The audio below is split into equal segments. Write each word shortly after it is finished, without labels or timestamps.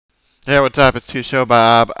Yeah, what's up? It's Two Show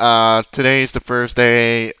Bob. Today's the first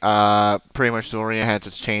day. Pretty much Duel Arena has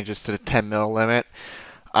its changes to the 10 mil limit.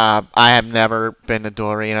 I have never been to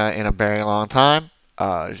Duel Arena in a very long time.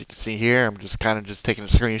 As you can see here, I'm just kind of just taking a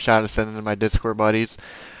screenshot and sending it to my Discord buddies.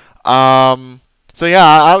 Um, so yeah,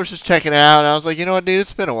 I was just checking it out, and I was like, you know what, dude,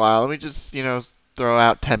 it's been a while. Let me just, throw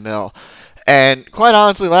out 10 mil. And quite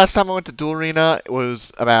honestly, last time I went to Duel Arena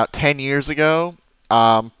was about 10 years ago.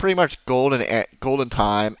 Pretty much golden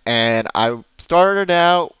time, and I started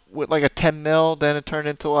out with like a 10 mil, then it turned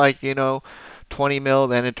into like 20 mil,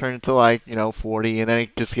 then it turned into like 40, and then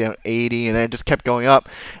it just 80, and then it just kept going up,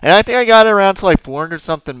 and I think I got it around to like 400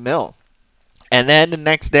 something mil. And then the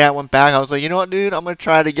next day I went back. I was like, you know what, dude? I'm gonna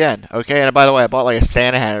try it again. Okay. And by the way, I bought like a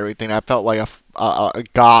Santa hat and everything. I felt like a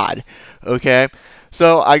god. Okay.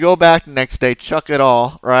 So I go back the next day, chuck it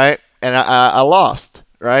all, right? And I lost,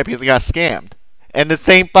 right? Because I got scammed. And the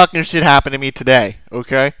same fucking shit happened to me today.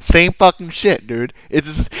 Okay. Same fucking shit, dude. It's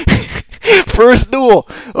just first duel.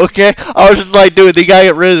 Okay. I was just like, dude, they gotta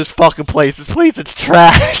get rid of this fucking place. This place is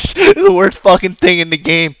trash. It's the worst fucking thing in the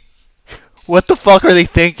game. What the fuck are they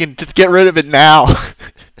thinking? Just get rid of it now.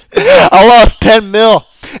 I lost 10 mil,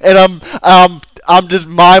 and I'm just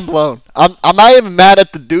mind blown. I'm not even mad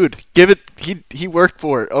at the dude. Give it. He worked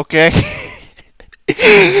for it. Okay.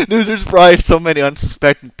 Dude, there's probably so many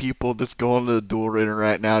unsuspecting people just going to the duel arena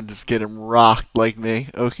right now, just getting rocked like me.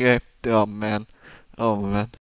 Okay. Oh man. Oh man.